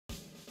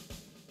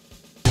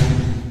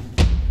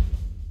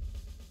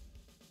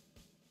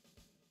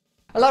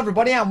Hello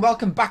everybody and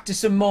welcome back to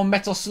some more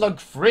Metal Slug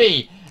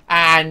 3.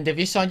 And have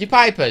you signed your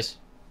papers?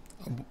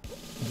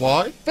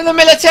 Why? For the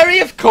military,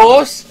 of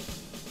course!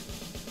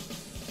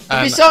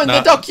 Have you signed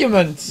the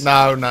documents?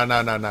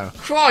 No.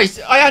 Christ,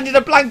 I handed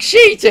a blank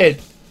sheet in!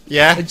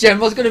 Yeah? The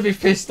general's going to be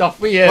pissed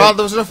off with you. Well,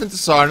 there was nothing to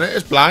sign it,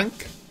 it's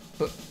blank.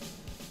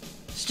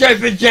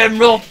 Stupid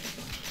general!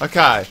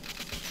 Okay.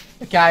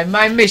 Okay,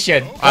 main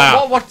mission.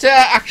 What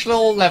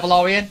actual level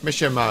are we in?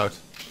 Mission mode.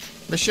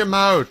 Mission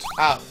mode.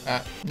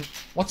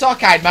 What's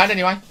arcade mode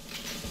anyway?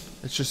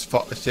 It's just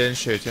fighting,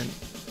 shooting.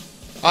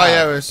 Oh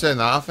yeah, we've seen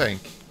that, I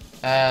think.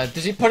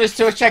 Does it put us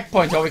to a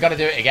checkpoint or we got to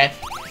do it again?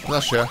 I'm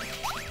not sure.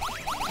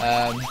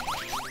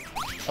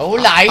 Oh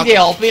lady,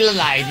 I'll be the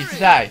lady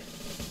today.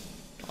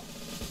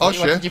 Oh What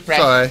shit, did you press?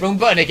 sorry. Wrong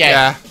button again.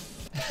 Yeah.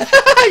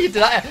 You do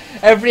that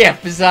every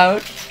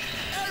episode.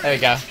 There we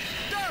go.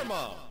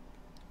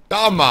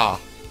 Dharma.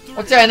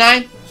 What's her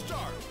name?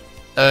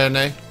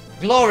 Ernie.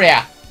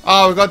 Gloria.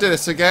 Oh, we got to do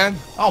this again.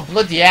 Oh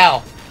bloody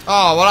hell.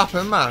 Oh, what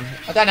happened, man?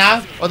 I don't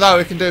know. Although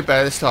we can do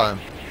better this time.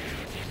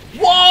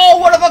 Whoa,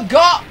 what have I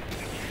got?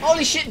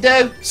 Holy shit,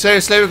 dude.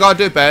 Seriously, we got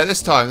to do better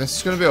this time. This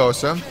is going to be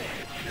awesome.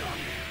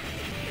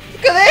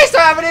 Look at this,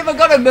 I haven't even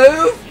got to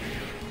move.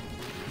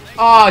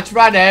 Oh, it's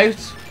ran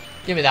out.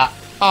 Give me that.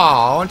 Oh,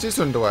 I want his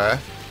underwear.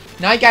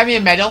 Now he gave me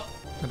a medal.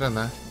 I don't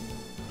know.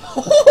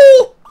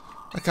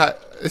 Okay,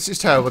 this is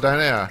terrible, don't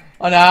it?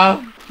 I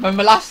know.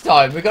 Remember last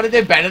time? We got to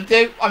do better,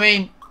 dude. I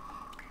mean,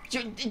 do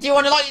you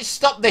want to like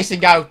stop this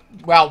and go,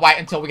 well, wait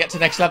until we get to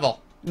the next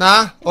level?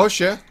 Nah, oh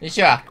shit. You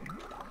sure?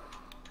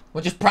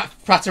 We'll just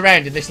prat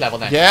around in this level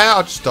then. Yeah,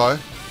 I'll just die.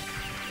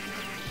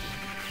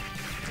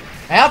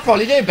 Hey, I'll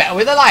probably do better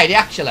with a lady,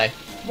 actually.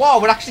 Whoa,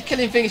 we're actually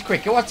killing things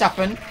quicker. What's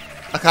happened?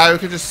 Okay, we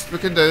can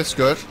do this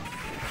good.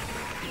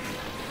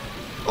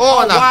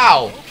 Oh, no.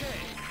 Wow.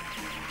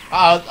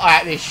 Oh, I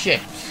hate these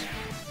ships.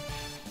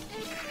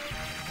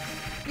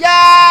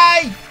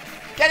 Yay!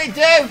 Get it,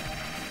 dude!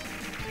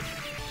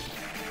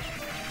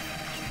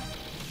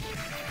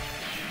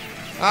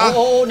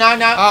 Oh, no.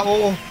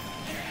 Oh.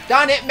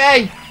 Don't hit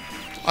me!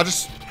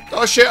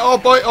 Oh shit, oh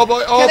boy,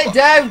 oh. Get it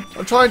down!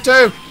 I'm trying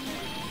to.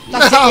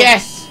 That's No. it,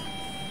 yes!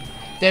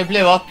 Dude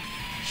blew up.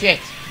 Shit.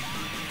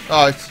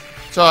 Right,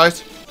 it's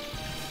alright.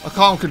 I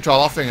can't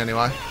control that thing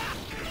anyway.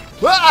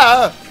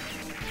 Ah!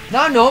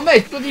 No,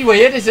 mate, it's bloody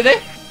weird, isn't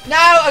it? No,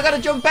 I gotta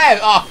jump out.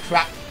 Oh,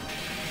 crap.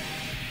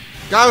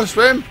 Go,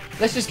 swim.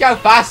 Let's just go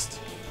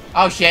fast.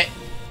 Oh, shit.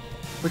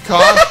 We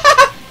can't.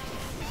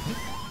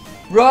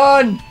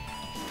 Run!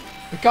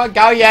 We can't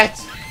go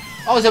yet.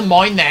 Oh, there's a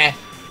mine there.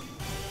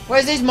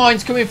 Where's these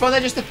mines coming from?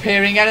 They're just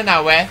appearing out of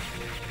nowhere.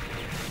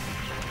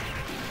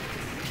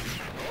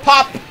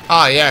 Pop!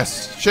 Ah,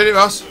 yes. Shoot it,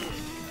 Ross.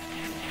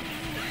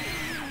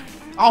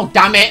 Oh,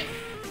 damn it.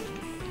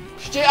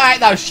 I hate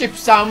those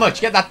ships so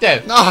much. Get that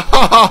dude.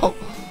 No!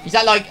 Is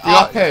that like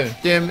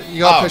harpoon?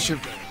 You gotta push it.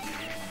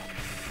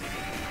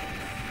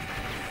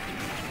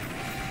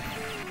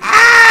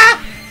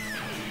 Ah!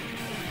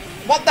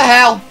 What the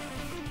hell?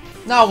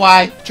 No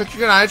way. Chuck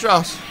your grenades,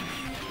 Ross.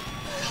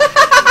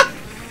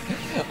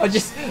 I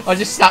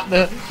just snapped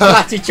the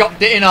flatty,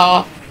 chopped it in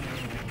half.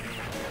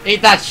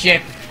 Eat that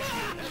ship.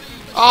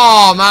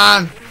 Oh,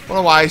 man. What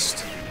a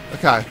waste.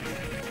 Okay.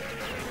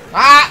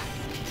 Ah!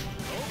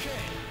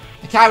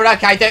 Okay, we're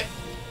okay, dude.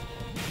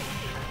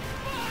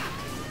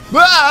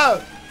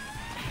 Whoa!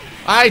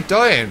 I ain't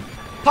dying.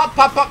 Pop.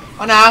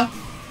 Oh, no.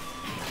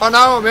 Oh,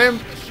 no, I'm in.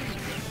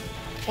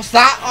 What's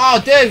that? Oh,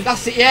 dude,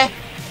 that's it, yeah?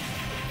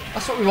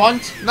 That's what we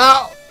want.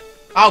 No.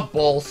 Oh,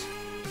 balls.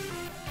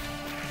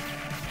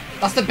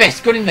 That's the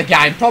best gun in the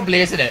game,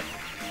 probably, isn't it?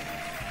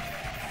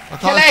 I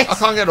Kill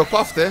can't get up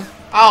off there.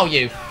 Oh,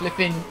 you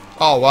flipping...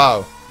 Oh,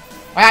 wow.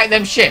 I hate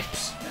them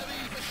ships.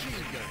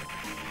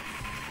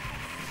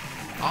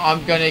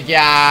 I'm gonna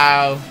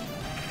go...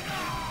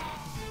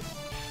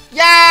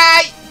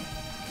 Yay!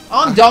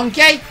 I'm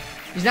Donkey.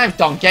 His name's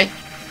Donkey.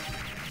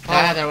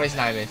 I don't know what his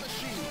name is.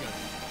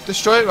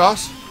 Destroy it,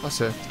 Ross.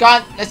 That's it. Go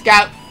on, let's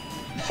go.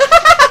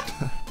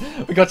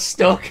 We got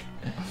stuck.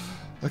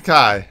 Okay.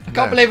 I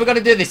can't believe we're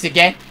gonna do this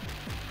again.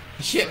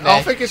 Shit, man.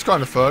 I think it's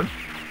kind of fun.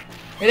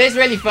 It is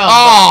really fun.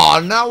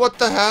 Oh, no, what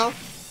the hell?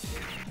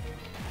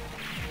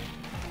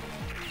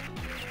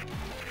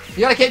 You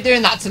gotta keep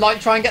doing that to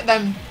like try and get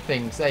them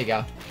things. There you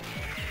go.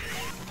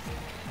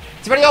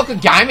 It's a very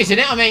awkward game, isn't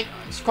it? I mean,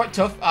 it's quite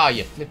tough. Oh,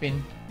 you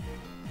flipping.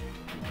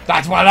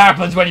 That's what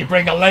happens when you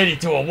bring a lady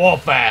to a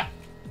warfare.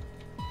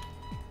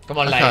 Come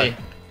on, lady.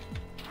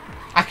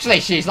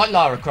 Actually, she's like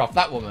Lara Croft,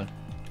 that woman.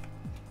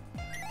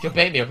 She'll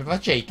beat me up if I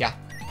cheek her.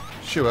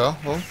 She will.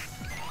 Oh.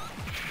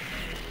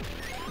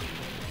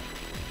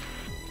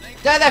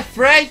 They're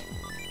free.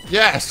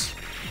 Yes.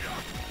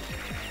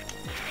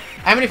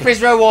 How many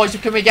prisoner awards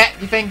can we get,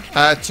 you think?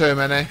 Too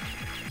many.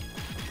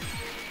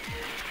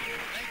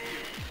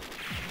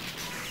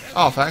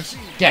 Oh, thanks.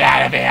 Get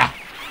out of here.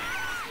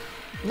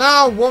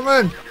 No,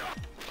 woman.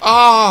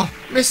 Oh,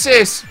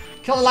 missus.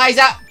 Kill the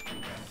laser.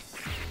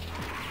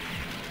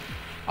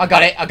 I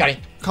got it.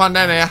 Come on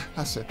down here.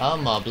 That's it. Oh,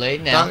 my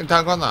bleed now.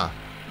 Don't go on there.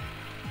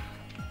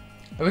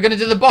 Are we going to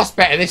do the boss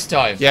better this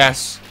time?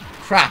 Yes.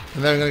 Crap.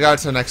 And then we're going to go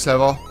to the next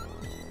level.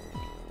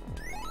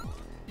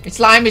 It's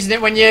lame, isn't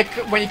it, when you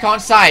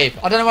can't save?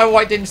 I don't know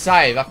why it didn't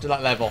save after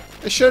that level.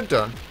 It should have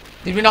done.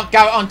 Did we not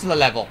go onto the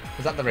level?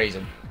 Is that the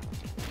reason?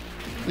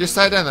 You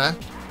stay down there.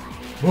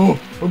 Oh,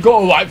 I've got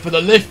to wait for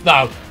the lift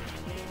now.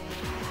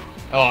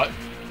 Alright.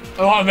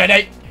 Alright, I'm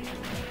ready.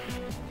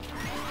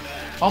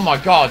 Oh my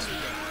god.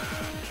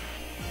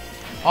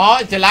 Oh,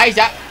 it delays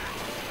that.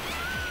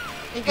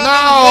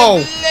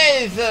 No!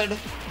 Blizzard.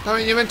 I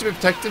mean, you meant to be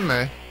protecting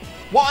me.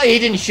 What? He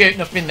didn't shoot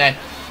nothing then.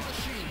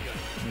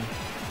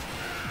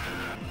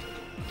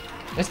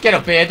 Let's get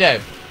up here,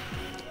 dude.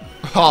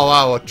 Oh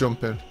wow, what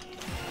jumping.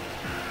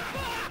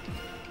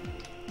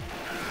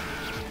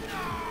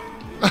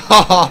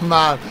 Oh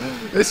man,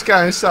 this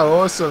game is so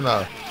awesome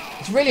though.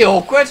 It's really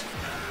awkward.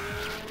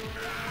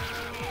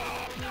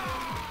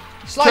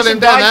 Slice Kill him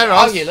and down dice. there,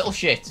 Ross. Oh, you little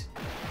shit.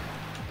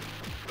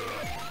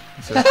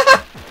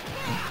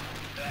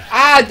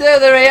 Ah,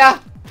 they're here.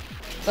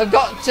 They've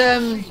got,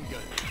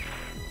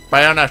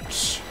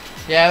 Bayonets.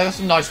 yeah, they've got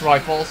some nice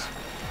rifles.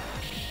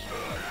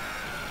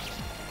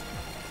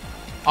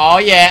 Oh,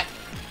 yeah.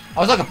 I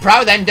was like a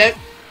pro then, dude.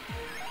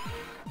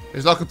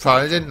 He's like a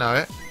pro, he didn't know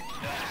it.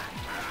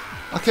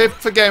 I keep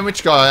forgetting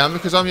which guy I am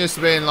because I'm used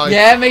to being like...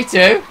 Yeah, me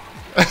too.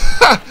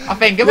 I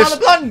think I'm the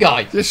blonde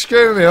guy. You're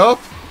screwing me up.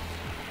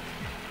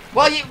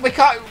 Well, we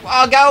can't.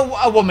 I'll go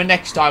a woman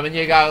next time, and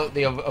you go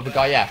the other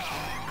guy. Yeah.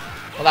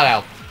 Well, that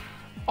help.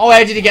 Oh,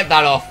 where did he get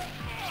that off?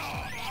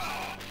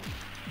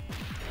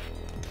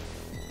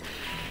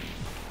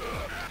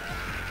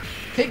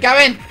 Keep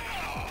going.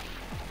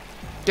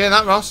 Getting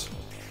that, Ross.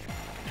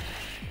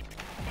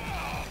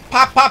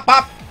 Pop, pop,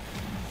 pop.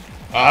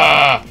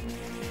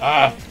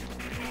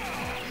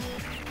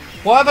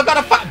 Why have I got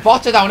a fat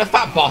bot? I don't want a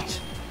fat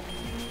bot.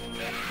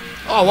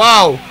 Oh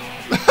wow.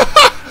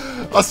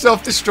 I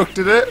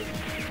self-destructed it.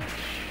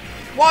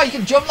 Why, you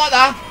can jump like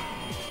that?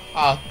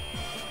 Oh.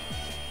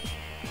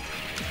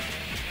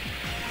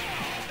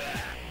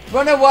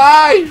 Run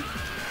away!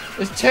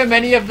 There's too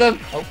many of them.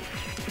 Oh.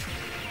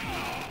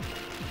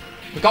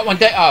 We got one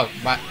dead. Oh,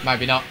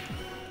 maybe not.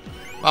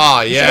 Oh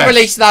yeah. Should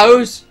release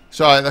those.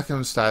 Sorry, they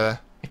can stay there.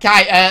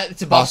 Okay,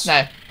 it's a boss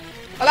now.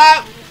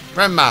 Hello!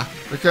 Remember,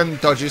 we can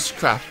dodge his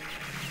crap.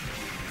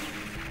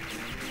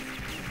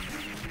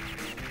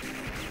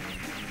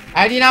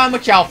 How do you know how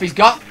much health he's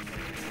got?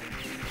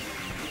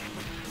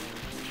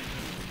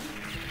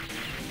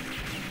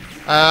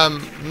 I'm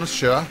not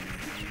sure.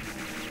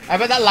 How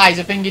about that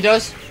laser thing he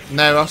does?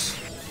 No, Ross.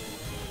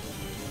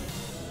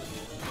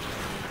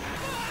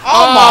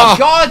 Oh my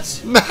god!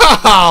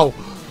 No!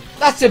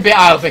 That's a bit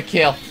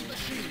overkill.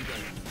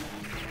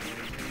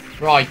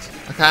 Right.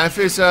 Okay, if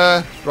his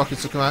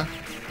rockets will come out,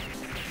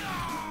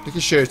 you can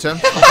shoot him.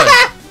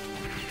 Okay.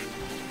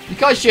 You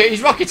can't shoot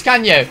his rockets,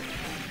 can you?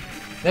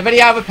 They're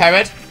very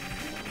overpowered.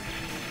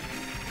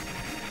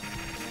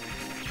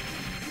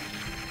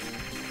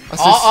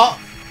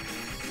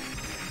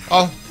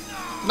 Oh.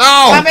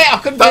 No! Damn it, I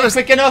couldn't do it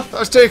quick enough. That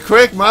was too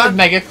quick, That was man.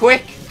 mega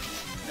quick.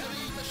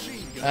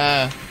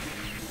 I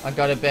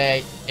gotta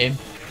be him.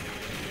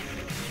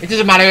 It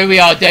doesn't matter who we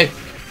are, dude.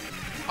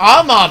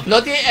 Oh my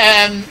bloody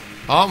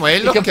Aren't we?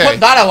 you Lucky. can put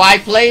that away,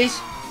 please.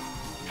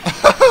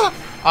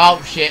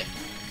 Oh shit.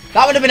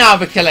 That would have been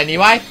overkill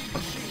anyway.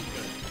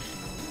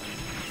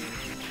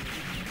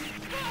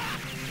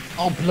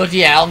 Oh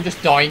bloody hell, I'm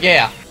just dying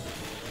here.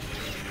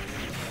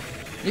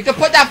 You can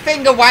put that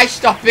thing away,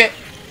 stop it.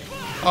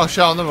 Oh,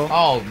 show on the roll.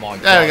 Oh my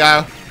god. There we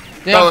go.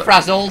 They're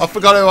frazzled. I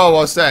forgot who I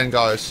was then,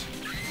 guys.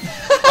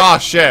 Oh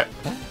shit.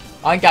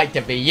 I'm going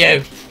to be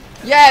you.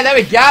 Yeah, there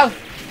we go.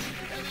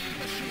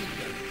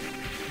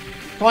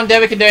 Come on,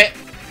 dude, we can do it.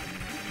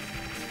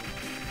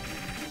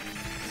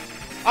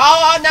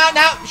 Oh,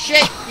 no,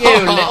 shit, you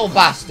little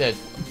bastard.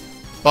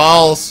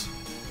 Balls.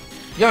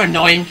 You're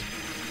annoying.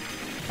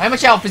 How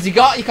much health has he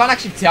got? You can't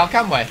actually tell,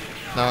 can we?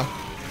 No.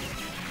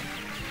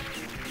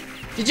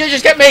 Did you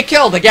just get me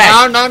killed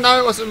again? No,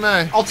 it wasn't me.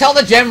 I'll tell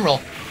the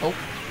general. Oh,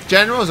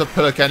 General's a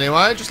pillock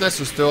anyway, just lets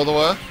us do all the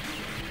work.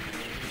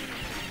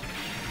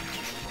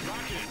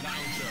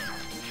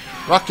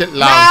 Rocket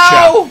launcher.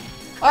 no!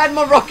 I had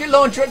my rocket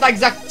launcher at the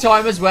exact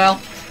time as well.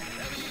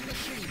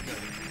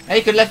 Hey,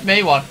 you could left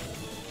me one.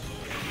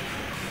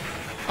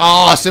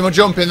 Oh, I see my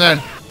jumping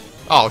then.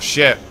 Oh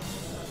shit.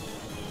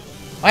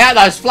 I had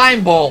those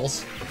flame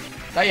balls.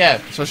 Is that you?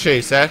 That's what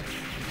she said.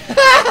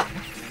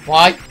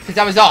 Why? Because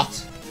that was hot.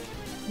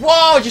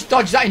 Whoa, just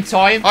dodged that in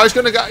time. I was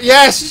gonna go.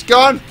 Yes, he's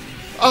gone.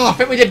 I Oh,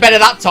 think we did better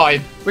that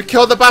time. we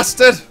killed the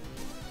bastard.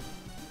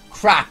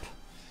 Crap.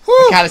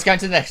 Whew. Okay, let's go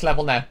into the next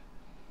level now.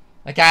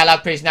 Okay, hello,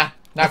 prisoner.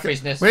 No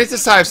prisoners. We need to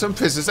save some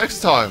prisoners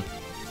next time.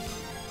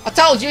 I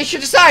told you, you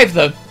should have saved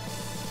them.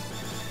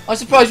 I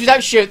suppose we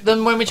don't shoot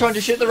them when we're trying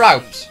to shoot the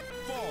ropes.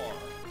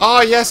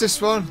 Oh yes, this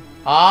one. Can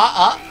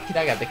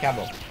I get the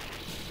camel?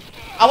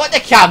 I want the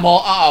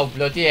camel. Oh,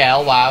 bloody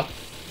hell, wow.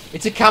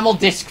 It's a camel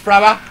disc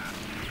thrower.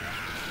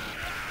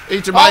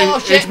 Eat my,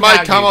 shit, eat my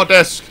now camel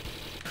disc.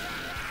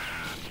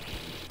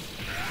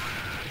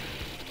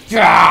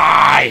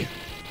 Die!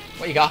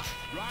 What you got?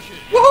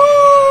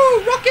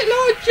 Woohoo! Rocket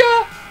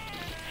launcher!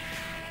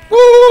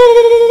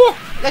 Woo!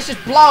 Let's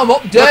just blow them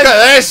up, dude. Look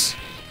at this!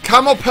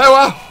 Camel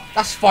power!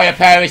 That's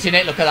firepower, isn't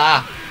it? Look at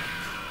that.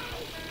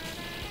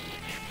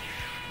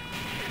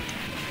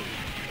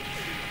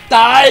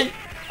 Die!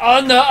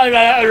 Oh no, I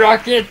ran out of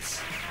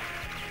rockets.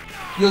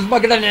 Use my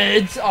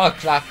grenades. Oh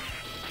crap.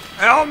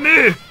 Help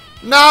me!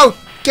 No!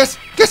 Get!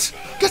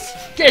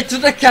 Get to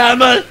the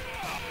camel!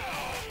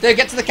 Dude,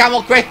 get to the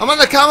camel quick. I'm on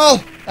the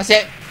camel! That's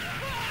it.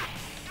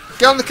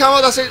 Get on the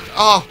camel, that's it.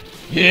 Oh.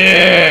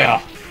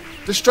 Yeah!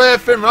 Destroy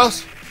everything,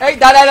 Ross. Hey,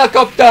 that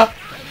helicopter!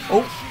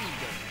 Oh.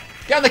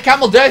 Get on the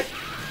camel, dude.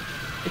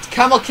 It's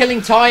camel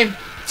killing time.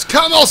 It's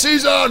camel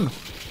season!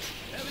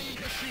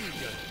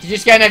 Did you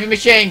just get an heavy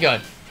machine gun?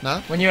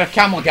 No. When you're a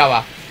camel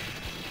goer.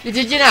 Did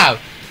you know?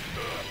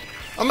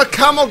 I'm a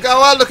camel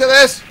goer, look at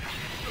this.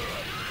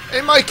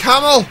 In my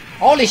camel.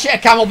 Holy shit, a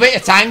camel beat a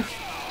tank.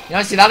 You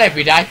don't see that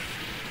every day.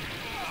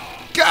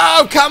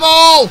 Go,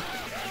 camel!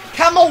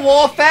 Camel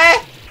warfare?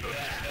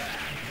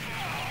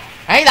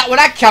 Ain't that what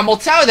that camel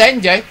toe then,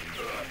 do? You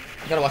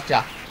gotta watch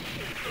that.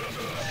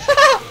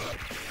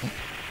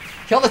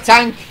 Kill the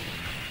tank.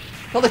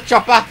 Kill the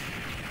chopper.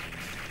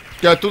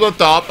 Get to the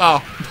top.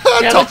 Oh.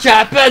 Kill the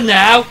chopper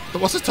now.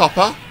 What's a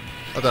topper?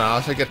 I don't know,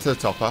 I should get to the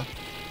topper.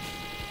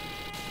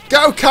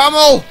 Go,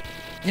 camel!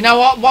 You know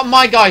what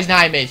my guy's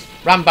name is?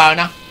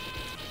 Rambona.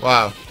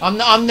 Wow.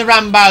 I'm the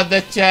Rambo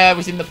that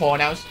was in the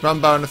pornos.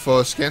 Rambo in the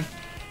foreskin.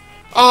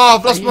 Oh,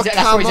 I've lost my That's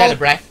camel. why he's out of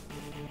breath.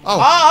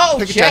 Oh,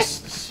 pick a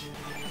chests.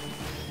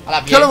 I'll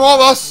have Kill you. them all,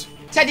 boss.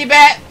 Teddy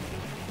bear.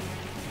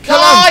 Kill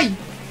Die. them.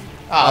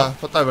 Oh,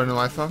 What they running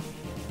away from?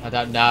 I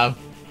don't know.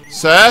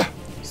 Sir?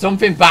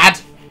 Something bad.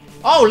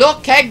 Oh,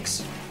 look,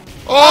 kegs.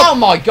 Oh, Oh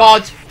my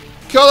god.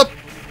 kill the...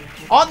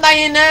 Aren't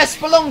they in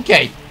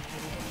Spelunky?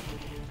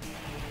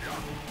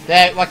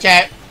 There, watch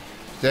out.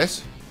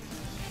 This?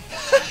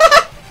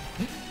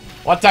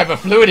 What type of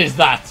fluid is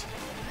that?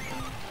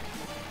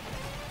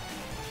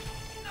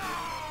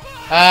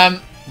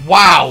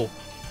 Wow.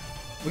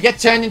 We get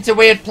turned into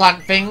weird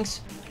plant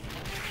things.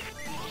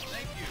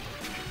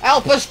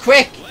 Help us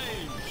quick.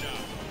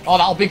 Oh,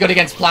 that'll be good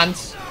against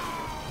plants.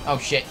 Oh,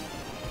 shit.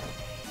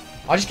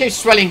 I just keep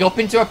swelling up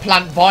into a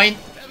plant vine.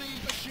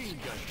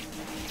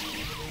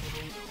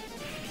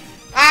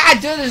 Ah,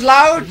 dude, there's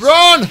loads.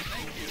 Run!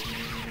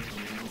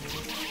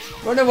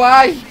 Run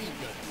away.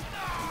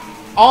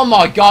 Oh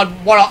my god,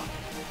 what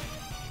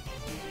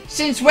a...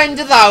 Since when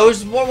do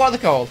those... What are they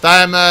called?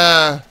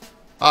 Them,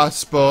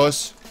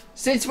 spores.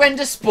 Since when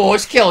do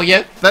spores kill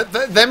you?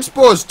 Them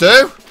spores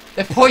do.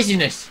 They're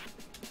poisonous.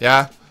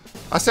 Yeah.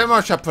 I sent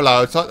my trap for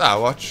loads like that,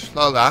 watch.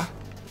 Like that.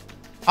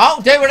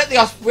 Oh, dude, we're at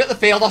the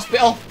field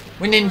hospital.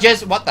 We're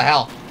ninjas. What the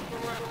hell?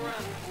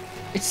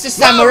 It's the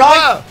samurai.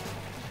 Whoa, whoa.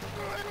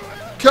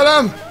 Kill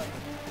him.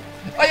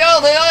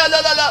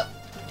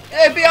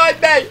 Hey,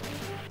 behind me.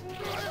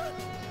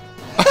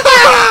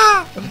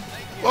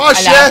 Oh, Hello,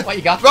 shit. what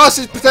you got? Ross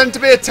is pretending to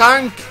be a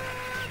tank.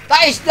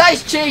 That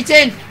is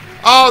cheating.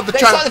 Oh,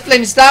 It's like the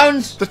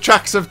Flintstones. the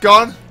tracks have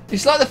gone.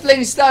 It's like the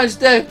Flintstones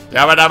do.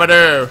 Yabba dabba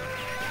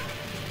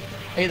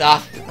doo. Eat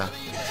that.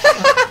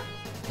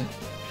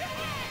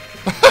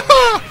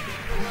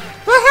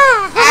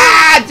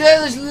 Ah, dude,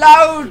 there's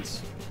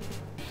loads.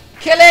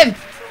 Kill him.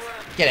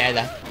 Get out of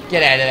there.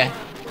 Get out of there.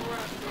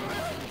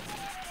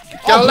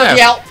 Go Oh, bloody left.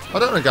 hell. I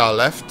don't want to go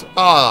left.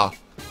 Oh,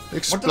 they What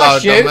explode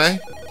did I on me.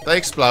 They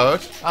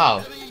explode.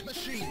 Oh.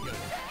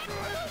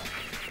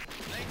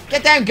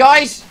 Get down,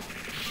 guys.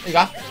 There you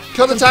go.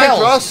 Kill the Some tank,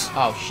 pills. Ross.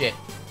 Oh, shit.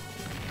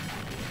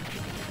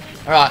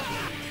 Alright.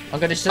 I'm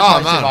going to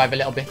man. survive a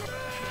little bit.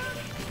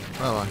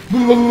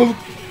 Oh,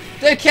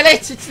 Dude, kill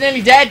it. It's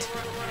nearly dead.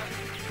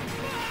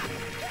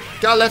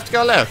 go left,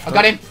 go left. I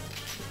got him.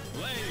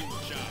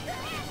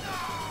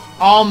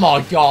 Oh,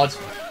 my God.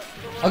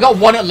 I got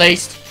one at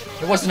least.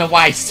 It wasn't a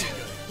waste.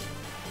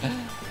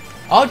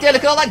 Oh, dear,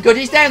 look at all that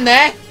goodies down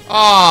there.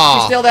 Oh,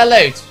 You steal their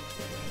loot.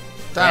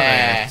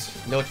 damn it.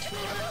 Loot.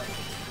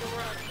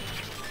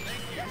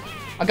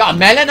 I got a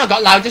melon. I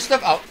got loads of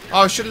stuff. Oh,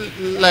 Oh, I should have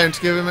learned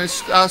to give him his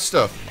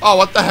stuff. Oh,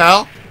 what the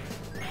hell?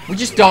 we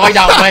just died,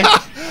 aren't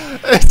we?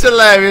 It's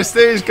hilarious.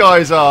 These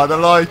guys are. They're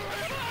like,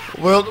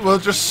 we'll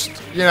just,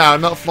 you know,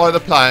 not fly the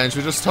planes.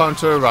 We'll just turn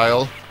to a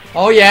rail.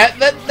 Oh, yeah.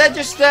 They're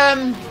just,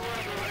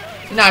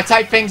 you know,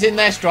 take things in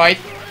their stride.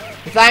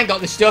 If they ain't got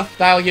the stuff,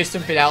 they'll use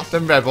something else.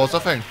 Them rebels, I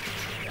think.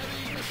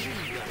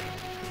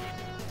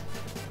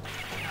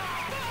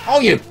 Oh,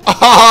 you.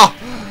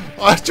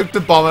 I took the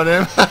bomb at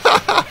him.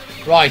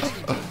 Right.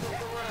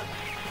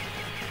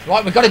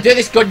 Right, we've got to do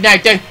this good now,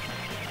 dude.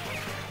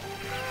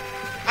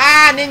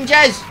 Ah,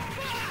 ninjas.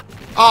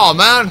 Oh,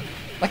 man.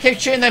 They keep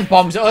shooting them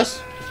bombs at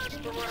us.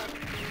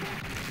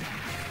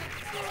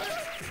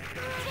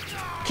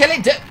 Kill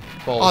it, dude.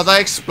 Oh,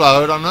 they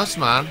explode on us,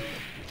 man.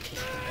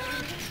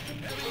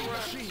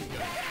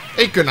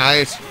 Eat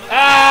grenade.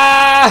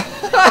 Ah!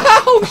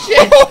 Oh,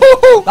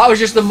 shit. That was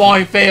just a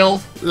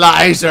minefield.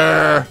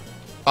 Laser.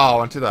 Oh, I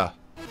went to that.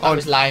 That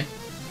was lame.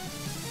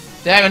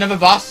 There, another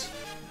boss.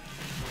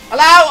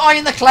 Hello, eye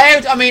in the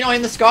cloud. I mean, eye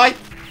in the sky.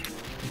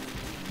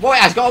 Well, it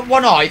has got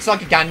one eye. It's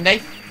like a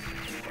Gandhi.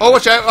 Oh,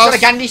 watch out. It's got a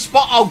Gandhi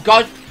spot. Oh,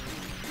 God.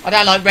 I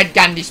don't like red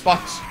Gandhi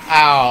spots.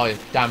 Oh,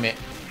 damn it.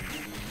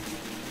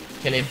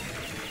 Kill him.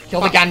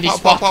 Kill the Gandhi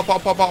spot.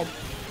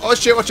 Oh,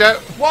 shit, watch out.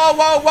 Whoa,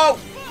 whoa, whoa.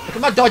 Look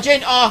at my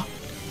dodging. Oh,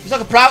 he's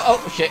like a pro.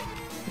 Oh, shit.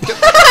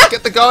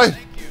 Get the guy.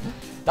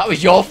 That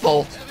was your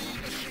fault.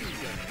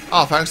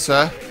 Oh, thanks,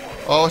 sir.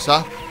 Oh, what's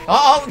that?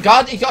 Oh,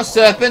 God. He got a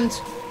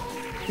serpent.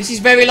 This is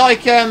very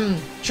like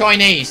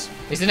Chinese,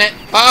 isn't it?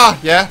 Ah,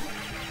 yeah.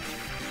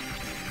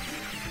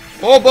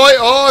 Oh, boy.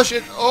 Oh,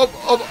 shit.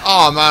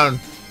 Oh, man.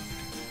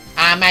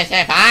 I'm a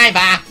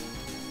survivor.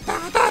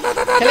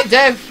 Kill it,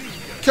 dude.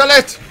 Kill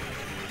it.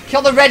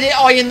 Kill the red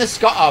eye in the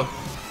sky. Oh,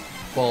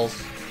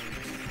 balls.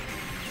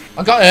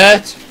 I got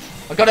hurt.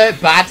 I got hurt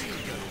bad.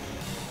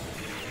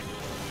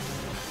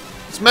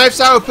 Its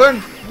mouth's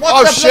open.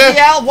 What the bloody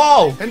hell?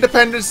 Whoa.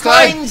 Independence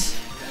Day. Coins.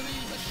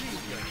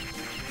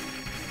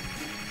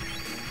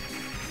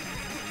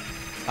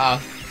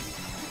 Oh.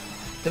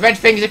 The red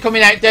things are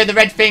coming out, dude. The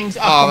red things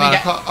are coming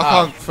out. I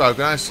can't throw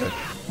grenades.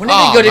 Wouldn't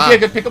it be good if you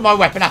could pick up my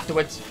weapon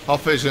afterwards? I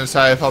thought you were going to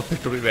say if I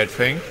picked up the red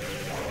thing.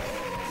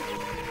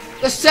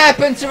 The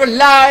serpents are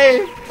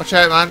alive! Watch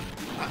out, man.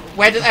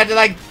 How do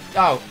they...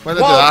 Oh. Where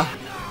did they do that?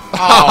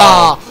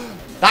 Oh.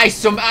 That is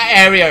some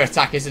area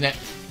attack, isn't it?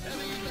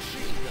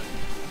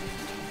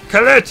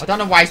 Kill it! I don't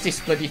want to waste this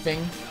bloody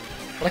thing.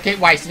 But I keep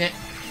wasting it.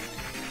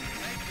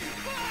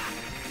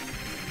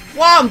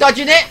 Whoa, I'm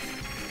dodging it!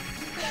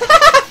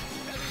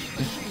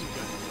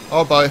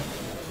 Oh, boy.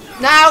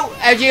 Now,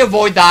 how do you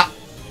avoid that?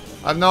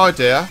 I have no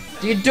idea.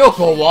 Do you duck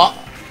or what?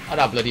 I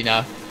don't bloody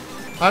know.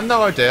 I have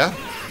no idea.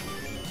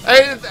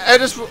 Hey,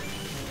 just...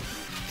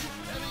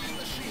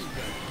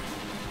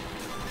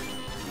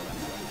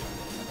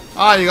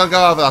 Ah, you gotta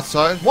go over that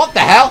side. What the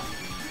hell?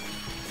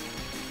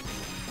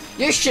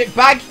 You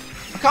shitbag!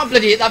 I can't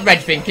bloody hit that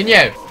red thing, can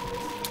you?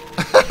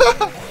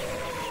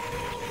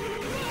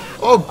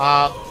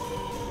 Oh!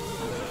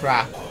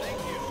 Crap.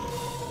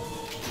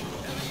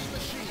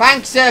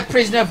 Thanks,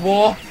 prisoner of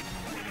war.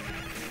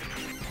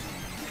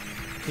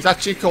 He's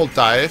actually called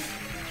Dave.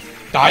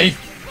 Dave?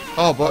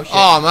 Oh, but...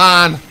 Oh,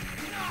 man.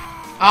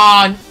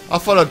 Oh, I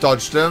thought I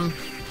dodged him.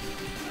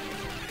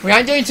 we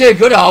ain't doing too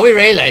good, are we,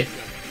 really?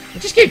 We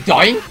just keep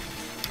dying.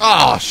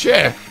 Oh,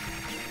 shit.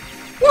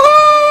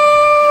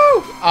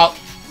 Woohoo! Oh.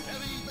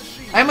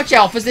 How much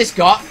health has this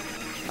got?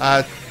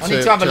 I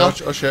need to have a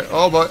look. Oh, shit.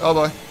 Oh, boy. Oh,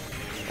 boy.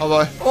 Oh,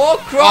 boy. Oh, Oh,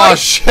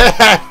 Christ! shit.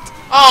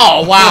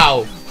 Oh,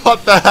 wow.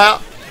 What the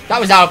hell? That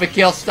was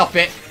overkill. Stop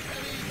it.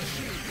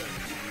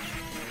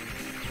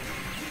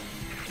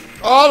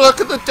 Oh,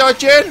 look at the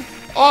dodging.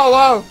 Oh,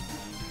 wow.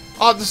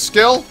 Oh, the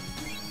skill.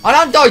 I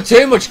don't die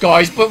too much,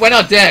 guys, but when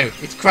I do,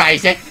 it's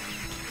crazy.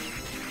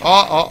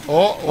 Oh.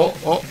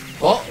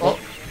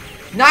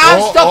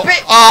 No, stop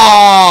it!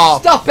 Oh!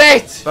 Stop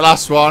it! The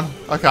last one.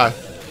 Okay.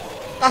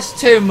 That's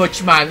too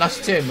much, man. That's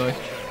too much.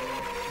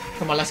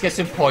 Come on, let's get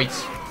some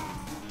points.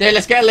 Dude,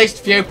 let's get at least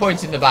a few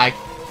points in the bag.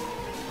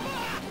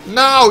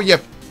 No, you...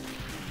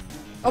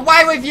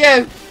 Away with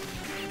you!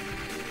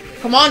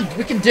 Come on,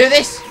 we can do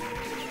this.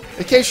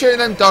 They keep shooting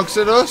them dogs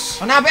at us.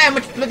 I know, but how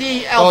much bloody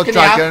health can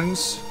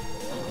dragons.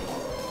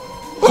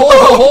 you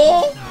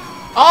have?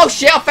 Oh,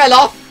 shit, I fell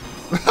off.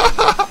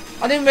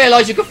 I didn't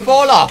realise you could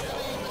fall off.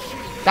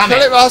 Damn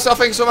Kill it. it, Ross. I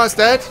think someone's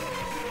dead.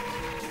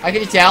 How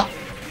can you tell?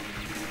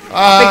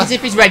 I think as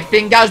if his red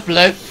thing goes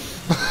blue.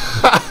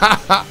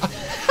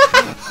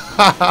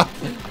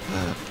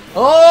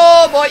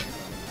 Oh, boy.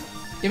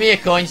 Give me your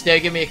coins,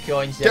 dude. Give me your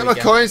coins. Get my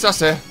coins,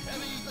 that's it.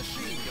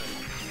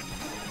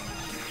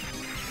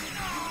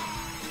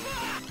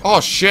 Oh,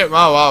 shit.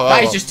 Wow.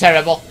 That is just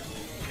terrible.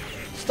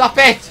 Stop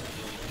it.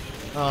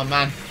 Oh,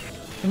 man.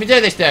 Can we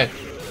do this, dude?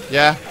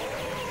 Yeah.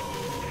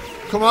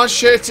 Come on,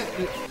 shit.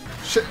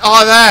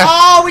 Oh, there.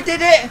 Oh, we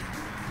did it.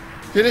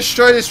 You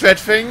destroyed this red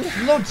thing.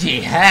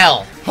 Bloody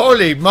hell.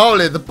 Holy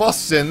moly, the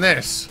boss is in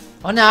this.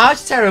 Oh, no,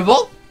 it's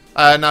terrible.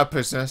 No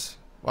prisoners.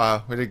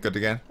 Wow, we did good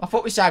again. I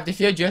thought we saved a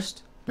few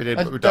just. We did,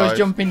 but we I was died.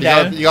 jumping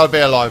down. You gotta be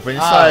alive when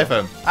you save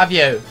them. Have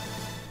you?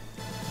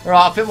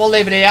 Right, I think we'll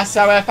leave it here.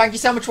 So, thank you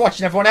so much for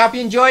watching, everyone. I hope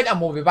you enjoyed,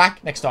 and we'll be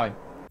back next time.